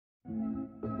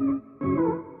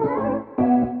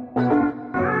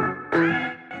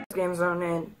GameZone,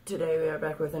 and today we are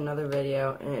back with another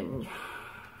video, and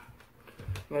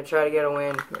I'm gonna try to get a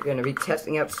win. We're gonna be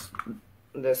testing out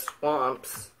the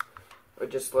swamps, or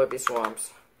just Slurpee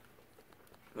swamps,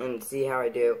 and see how I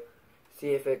do.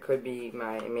 See if it could be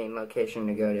my main location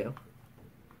to go to.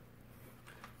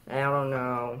 I don't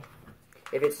know.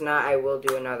 If it's not, I will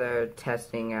do another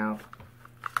testing out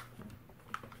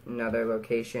another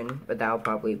location, but that'll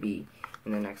probably be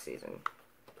in the next season.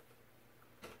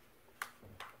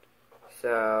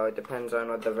 So it depends on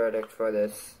what the verdict for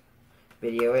this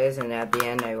video is, and at the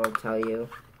end I will tell you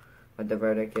what the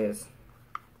verdict is.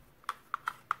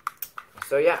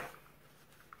 So yeah.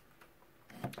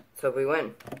 So if we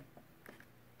win.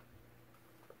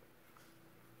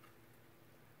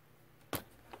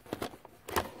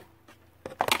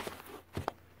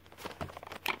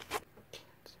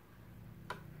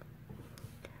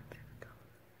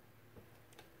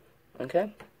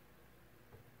 Okay.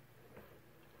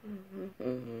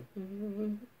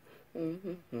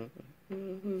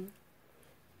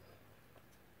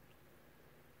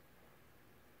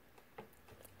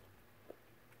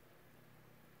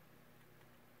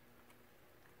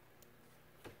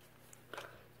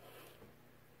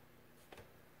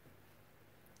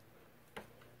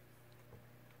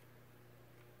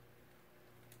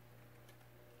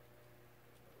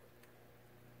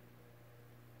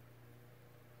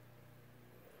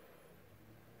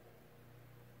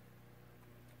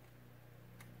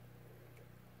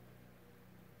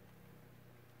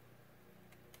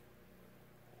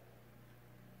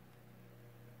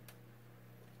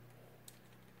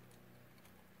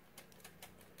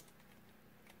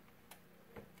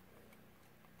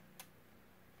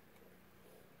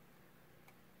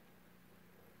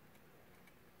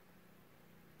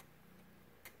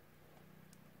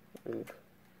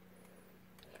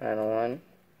 Final one.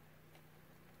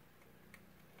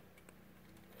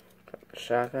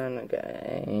 Shotgun,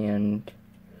 okay, and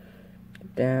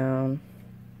down.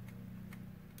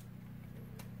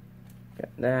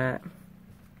 Got that.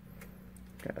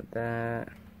 Got that.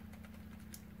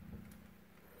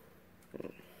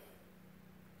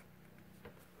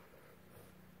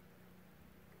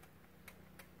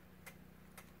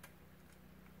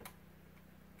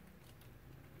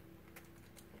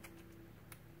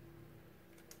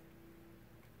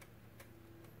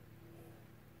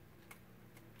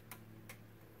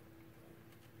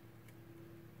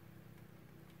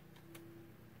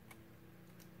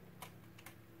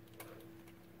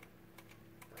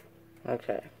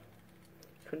 Okay.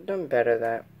 Could have done better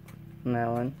that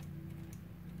one.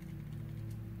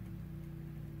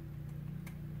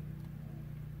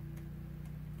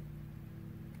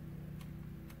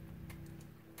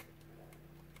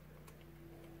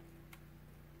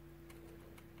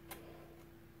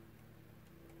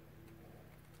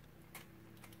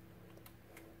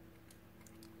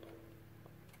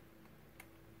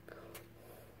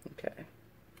 Okay.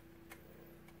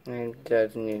 It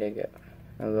does need to get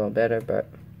a little better, but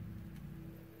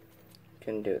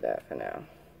can do that for now.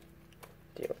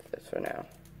 Deal with this for now.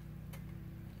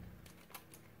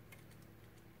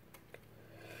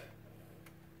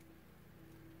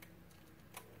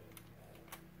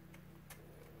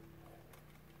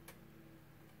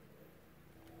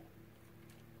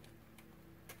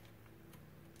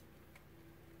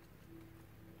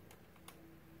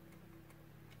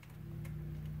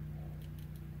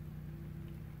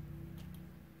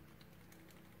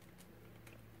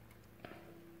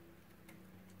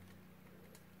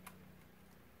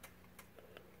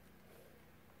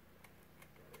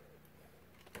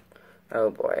 Oh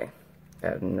boy,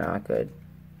 that's not good.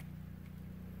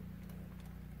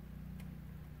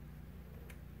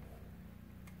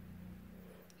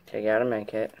 Okay, gotta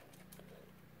make it.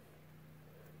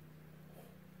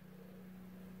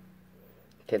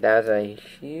 Okay, that was a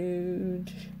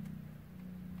huge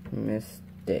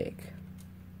mistake.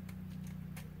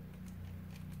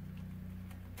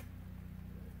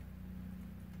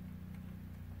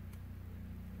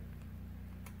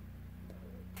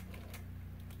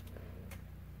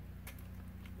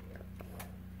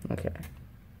 Okay.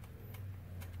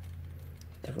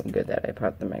 Definitely good that I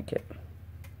popped the med kit.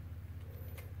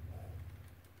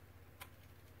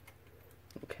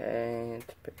 Okay,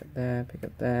 let's pick up that, pick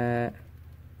up that.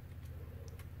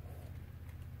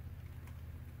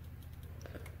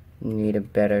 Need a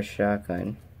better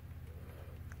shotgun,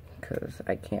 because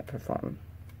I can't perform.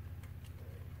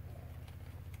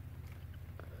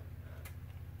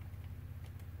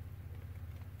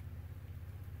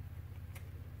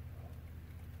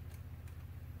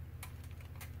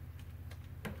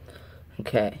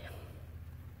 Okay.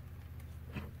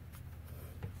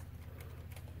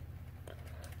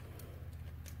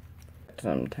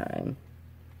 some time.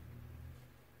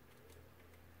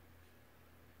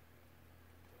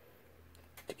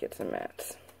 To get some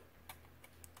mats.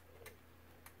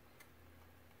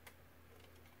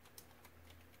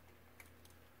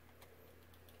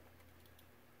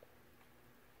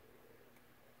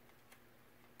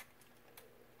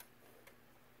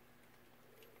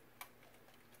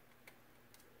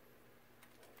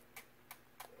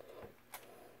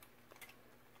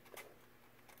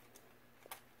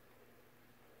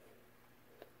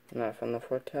 Not from the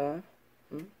Fortilla.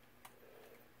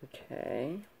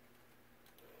 Okay.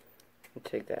 I'll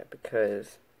take that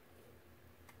because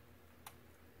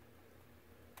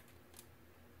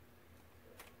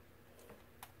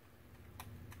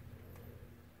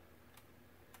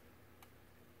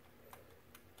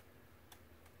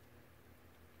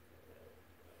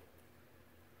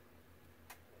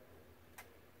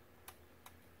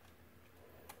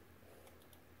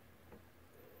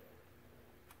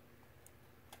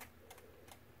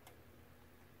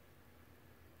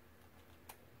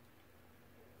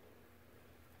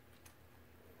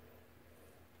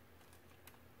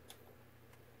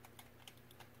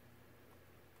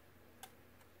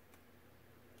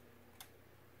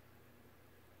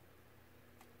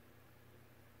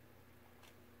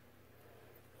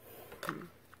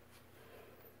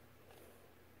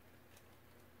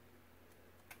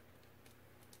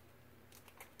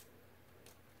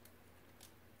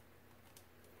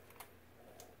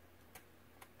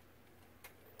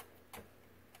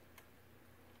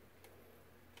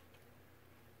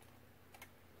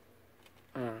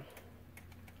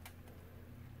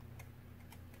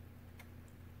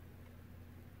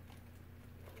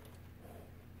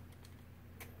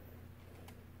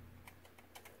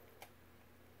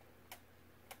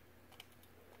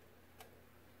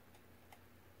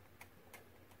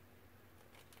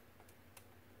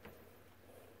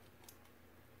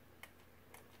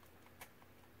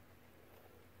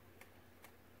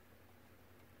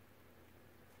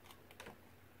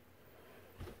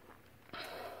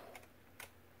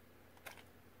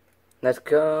let's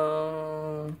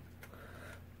go.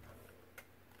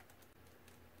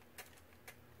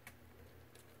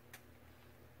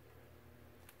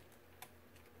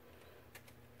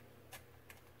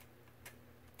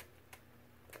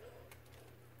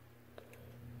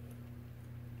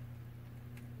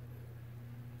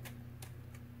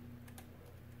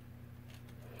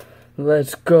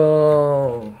 Let's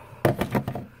go.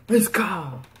 Let's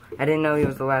go. I didn't know he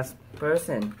was the last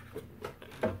person.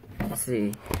 Let's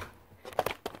see.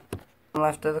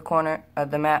 Left of the corner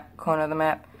of the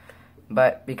map,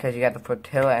 but because you got the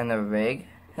Fortilla and the rig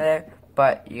there,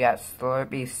 but you got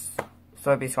Slurpy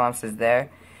Swamps is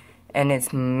there, and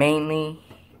it's mainly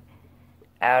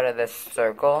out of the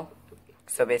circle.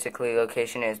 So basically,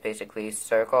 location is basically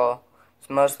circle. It's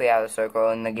mostly out of the circle.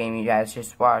 In the game you guys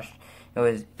just watched, it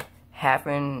was half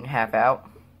in, half out.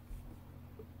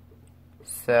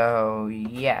 So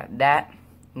yeah, that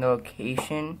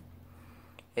location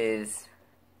is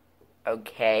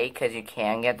okay, because you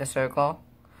can get the circle,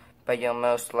 but you'll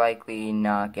most likely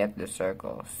not get the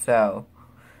circle. So,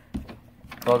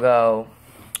 we'll go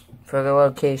for the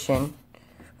location.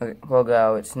 We'll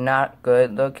go, it's not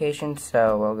good location,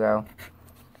 so we'll go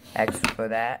X for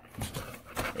that.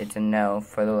 It's a no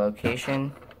for the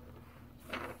location.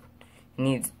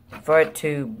 Needs, for it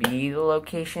to be the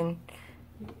location,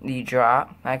 the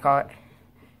drop, I call it,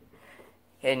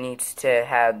 it needs to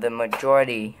have the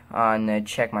majority on the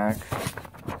check mark.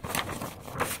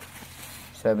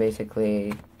 So basically,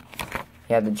 you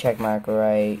have the check mark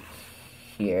right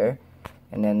here,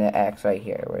 and then the X right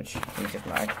here, which we just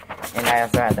marked. And I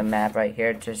also had the map right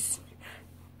here, just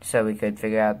so we could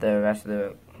figure out the rest of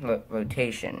the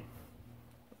rotation.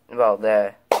 Well,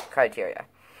 the criteria.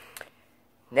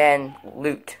 Then,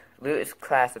 loot. Loot is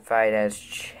classified as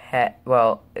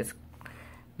well, it's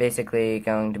basically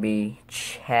going to be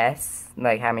chests,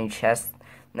 like how many chests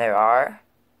there are,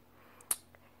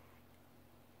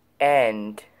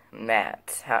 and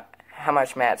mats. How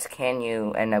much mats can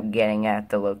you end up getting at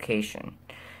the location?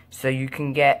 So you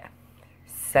can get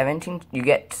 17. You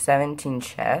get 17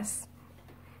 chests,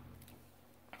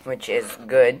 which is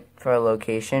good for a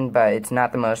location, but it's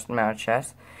not the most amount of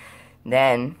chests.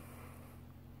 Then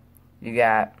you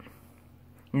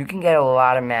can get a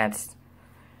lot of mats,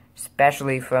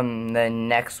 especially from the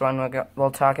next one we'll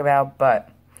talk about, but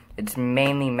it's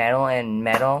mainly metal, and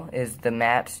metal is the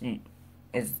mats,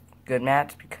 is good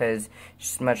mats because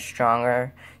it's much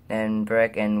stronger than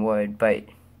brick and wood, but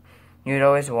you'd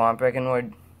always want brick and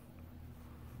wood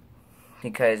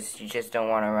because you just don't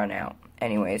want to run out.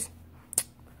 Anyways,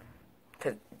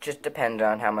 because it just depends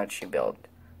on how much you build.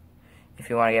 if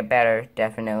you want to get better,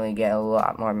 definitely get a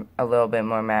little bit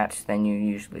more mats than you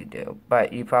usually do.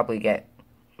 But you probably get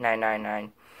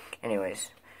 999. Anyways,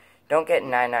 don't get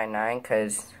 999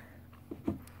 because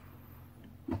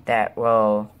that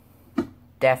will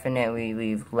definitely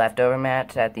leave leftover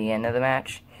mats at the end of the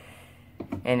match.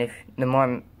 And if the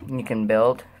more you can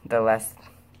build, the less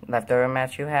leftover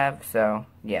mats you have. So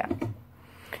yeah.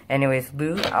 Anyways,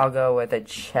 loot, I'll go with a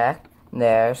check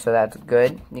there, so that's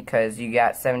good because you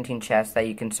got 17 chests that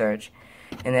you can search,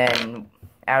 and then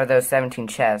out of those 17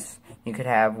 chests you could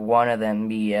have one of them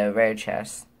be a rare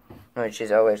chest, which is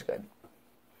always good,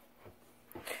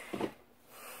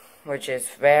 which is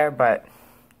fair. But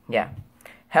yeah,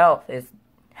 health is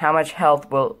how much health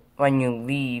will, when you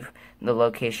leave the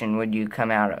location, would you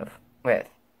come out of with,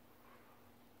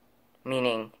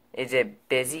 meaning is it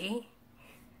busy?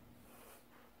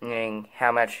 Meaning,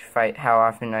 how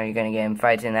often are you going to get in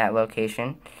fights in that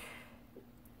location?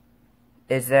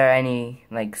 Is there any,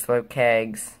 like, slurp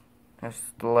kegs or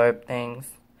slurp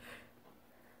things?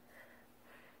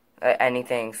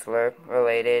 Anything slurp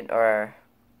related, or...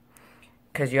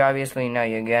 Because you obviously know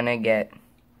you're going to get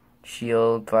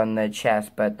shield from the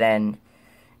chest, but then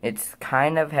it's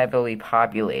kind of heavily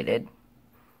populated.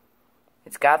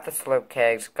 It's got the slurp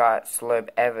kegs, got slurp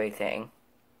everything.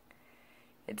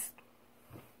 It's...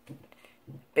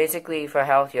 Basically, for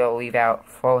health, you'll leave out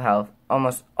full health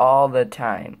almost all the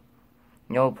time.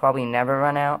 You'll probably never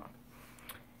run out.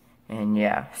 And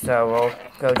yeah, so we'll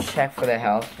go check for the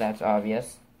health, that's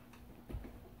obvious.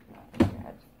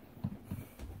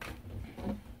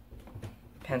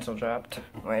 Pencil dropped.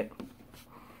 Wait.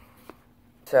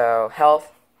 So,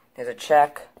 health is a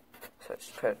check. So let's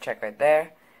put a check right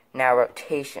there. Now,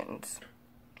 rotations.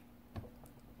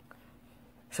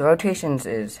 So rotations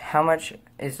is how much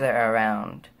is there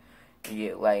around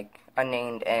you, like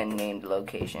unnamed and named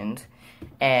locations,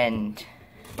 and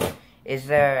is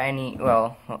there any,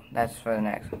 well that's for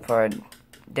a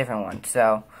different one.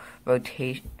 So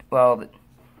rotations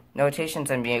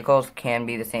and vehicles can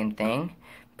be the same thing,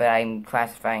 but I'm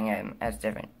classifying them as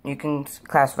different. You can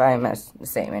classify them as the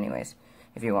same anyways,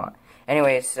 if you want.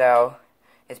 Anyways, so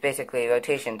it's basically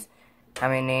rotations. How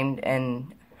many named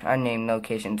and unnamed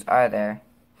locations are there?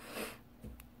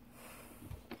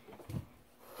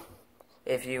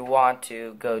 If you want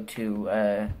to go to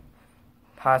a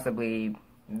possibly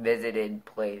visited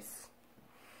place,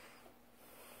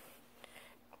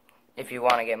 if you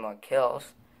want to get more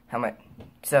kills, how much?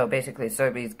 So basically,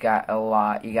 Slurpee's got a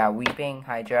lot. You got Weeping,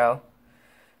 Hydro,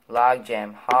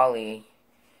 Logjam, Holly,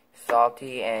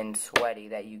 Salty, and Sweaty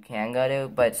that you can go to.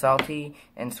 But Salty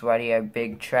and Sweaty are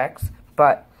big treks,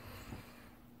 but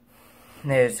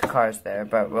there's cars there.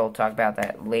 But we'll talk about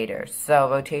that later. So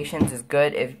rotations is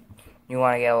good if you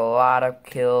want to get a lot of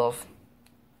kills.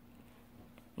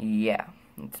 Yeah,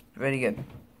 it's pretty good.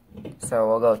 So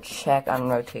we'll go check on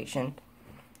rotation.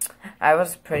 I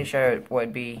was pretty sure it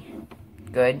would be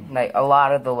good. Like, a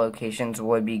lot of the locations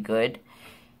would be good.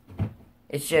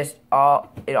 It's just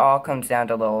it all comes down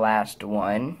to the last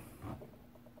one,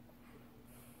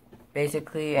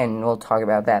 basically, and we'll talk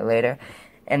about that later.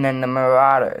 And then the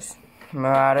Marauders.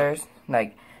 Marauders,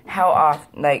 like, how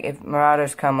often, like, if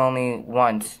Marauders come only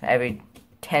once every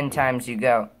 10 times you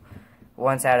go,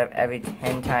 once out of every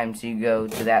 10 times you go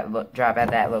to that drop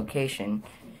at that location,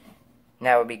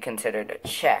 that would be considered a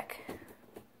check.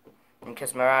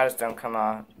 Because Marauders don't come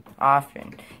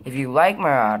often. If you like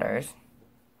Marauders,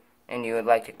 and you would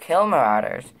like to kill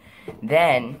Marauders,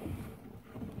 then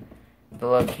the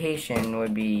location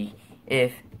would be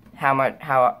if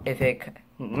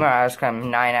Marauders come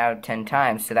 9 out of 10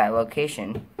 times to that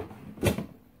location,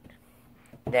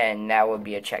 then that would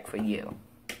be a check for you.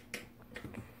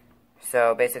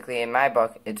 So basically, in my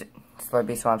book, it's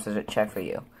Slurpee Swamps is a check for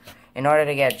you. In order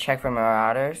to get a check for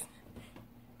Marauders,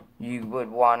 you would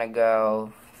want to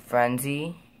go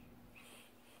Frenzy,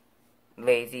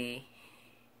 Lazy,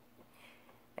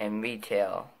 and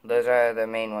Retail. Those are the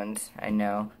main ones, I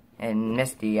know. And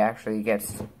Misty actually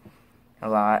gets a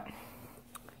lot.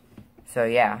 So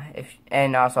yeah,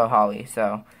 and also Holly.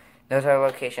 So those are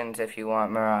locations if you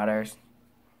want Marauders.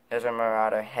 Those are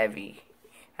Marauder heavy.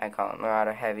 I call them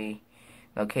Marauder heavy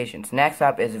locations. Next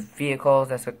up is vehicles.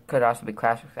 That could also be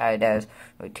classified as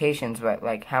rotations, but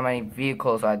like, how many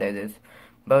vehicles are there? There's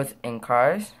both in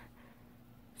cars.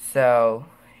 So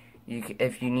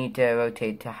if you need to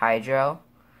rotate to Hydro,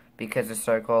 because the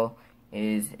circle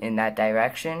is in that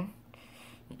direction,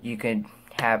 you could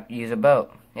use a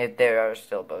boat, if there are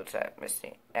still boats at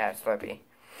Slurpee.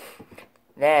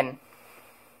 Then,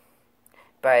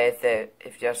 but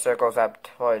if your circle's up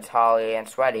towards Holly and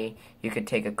Sweaty, you could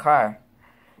take a car,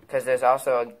 because there's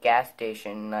also a gas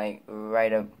station like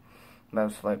right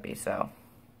above Slurpee. So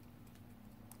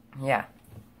yeah.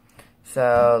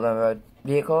 So the road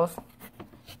vehicles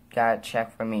got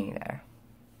check for me there.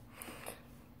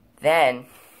 Then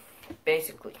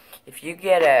basically, if you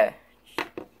get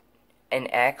an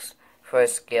X for a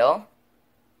skill,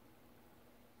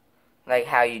 like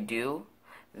how you do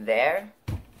there,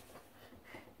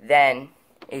 then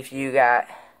if you got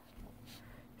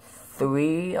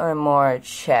 3 or more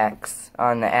checks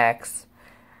on the X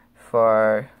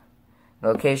for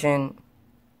location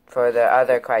for the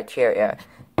other criteria,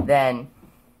 then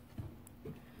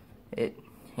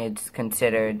it's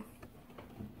considered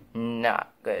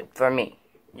not good for me.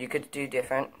 You could do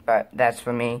different, but that's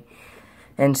for me.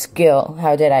 And skill,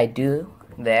 how did I do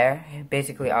there?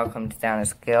 Basically all comes down to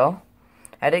skill.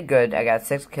 I did good. I got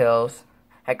 6 kills.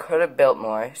 I could have built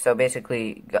more, so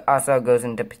basically also goes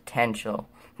into potential,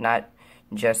 not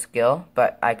just skill,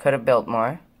 but I could have built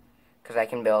more because I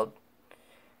can build.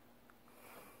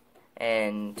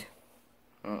 And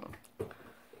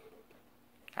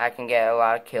I can get a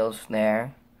lot of kills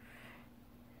there.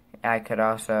 I could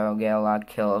also get a lot of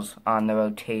kills on the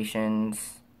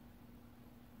rotations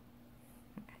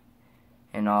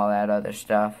and all that other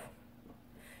stuff.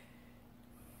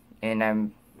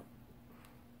 And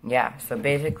yeah, so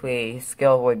basically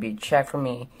skill would be check for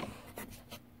me.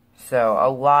 So a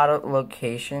lot of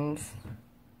locations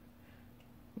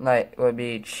like would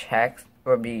be checks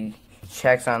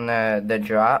on the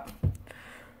drop.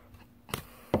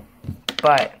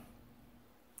 But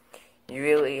you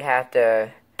really have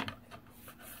to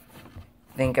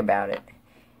think about it.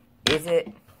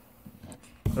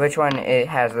 Which one it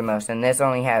has the most? And this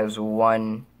only has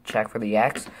 1 check for the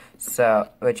X, so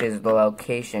which is the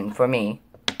location for me,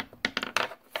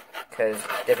 because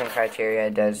different criteria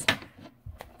does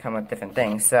come with different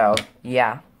things. So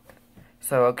yeah,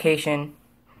 so location,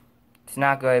 it's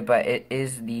not good, but it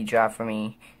is the drop for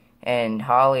me. And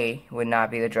Holly would not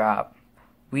be the drop.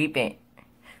 Reaping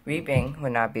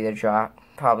would not be the drop,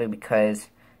 probably because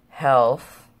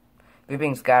health.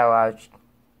 Reaping's got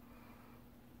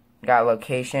got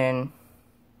location,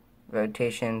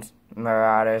 rotations,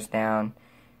 marauders down,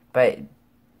 but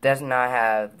does not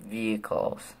have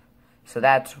vehicles. So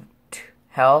that's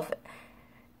health,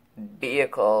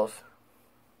 vehicles,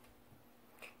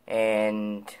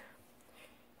 and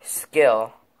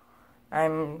skill.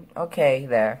 I'm okay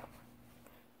there.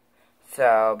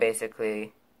 So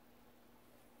basically,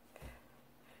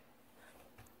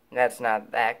 that's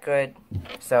not that good.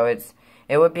 So it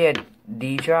would be a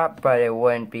D drop, but it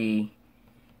wouldn't be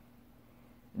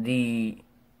the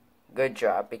good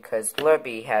drop because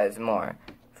Slurpee has more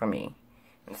for me.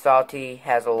 And Salty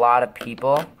has a lot of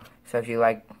people, so if you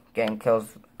like getting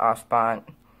kills off spawn,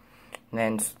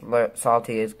 then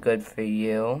Salty is good for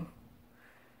you.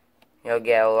 You'll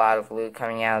get a lot of loot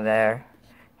coming out of there.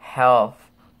 Health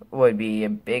would be a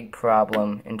big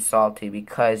problem in Salty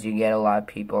because you get a lot of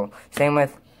people. Same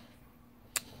with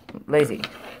Lazy.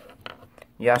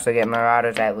 You also get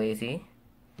Marauders at Lazy.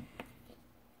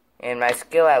 And my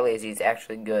skill at Lazy is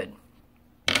actually good.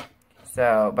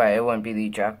 So, but it wouldn't be the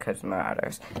drop because of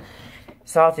Marauders.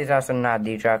 Salty is also not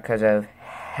the drop because of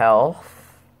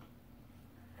health.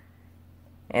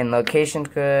 And location's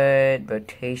good.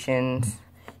 Rotations.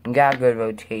 You got good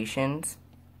rotations.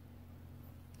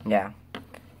 Yeah.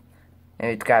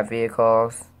 And it's got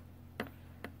vehicles.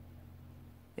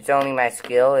 It's only my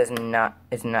skill is not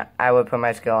I would put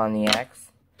my skill on the X.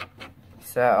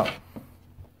 So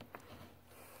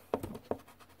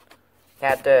you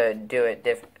have to do it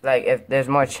different. Like if there's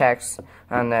more checks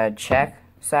on the check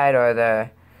side or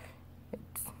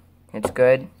it's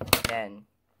good, then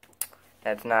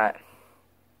that's not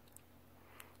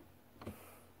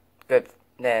good.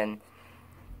 Then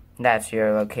that's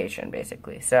your location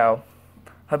basically. So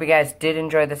hope you guys did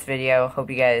enjoy this video. Hope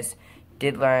you guys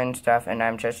did learn stuff, and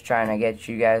I'm just trying to get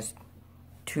you guys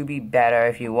to be better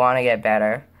if you want to get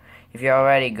better. If you're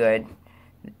already good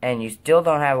and you still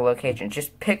don't have a location,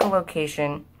 just pick a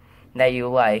location that you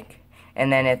like,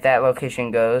 and then if that location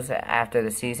goes after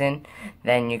the season,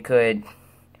 then you could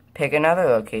pick another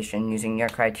location using your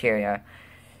criteria.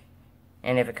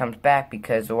 And if it comes back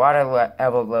because the water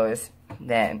level lowers,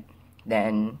 then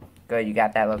good, you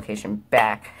got that location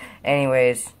back.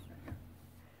 Anyways,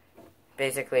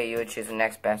 basically you would choose the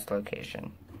next best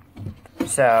location.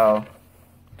 So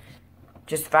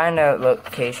just find a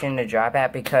location to drop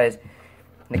at because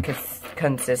the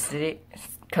consistency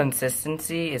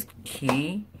is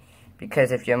key,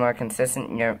 because if you're more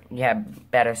consistent, you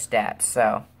have better stats.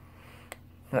 So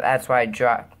that's why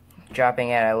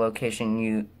dropping at a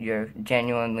location you're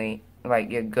genuinely, like,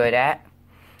 you're good at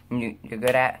you're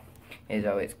good at is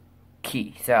always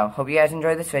key. So, hope you guys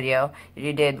enjoyed this video. If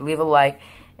you did, leave a like,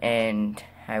 and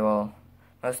I will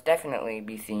most definitely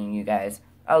be seeing you guys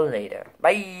later.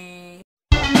 Bye!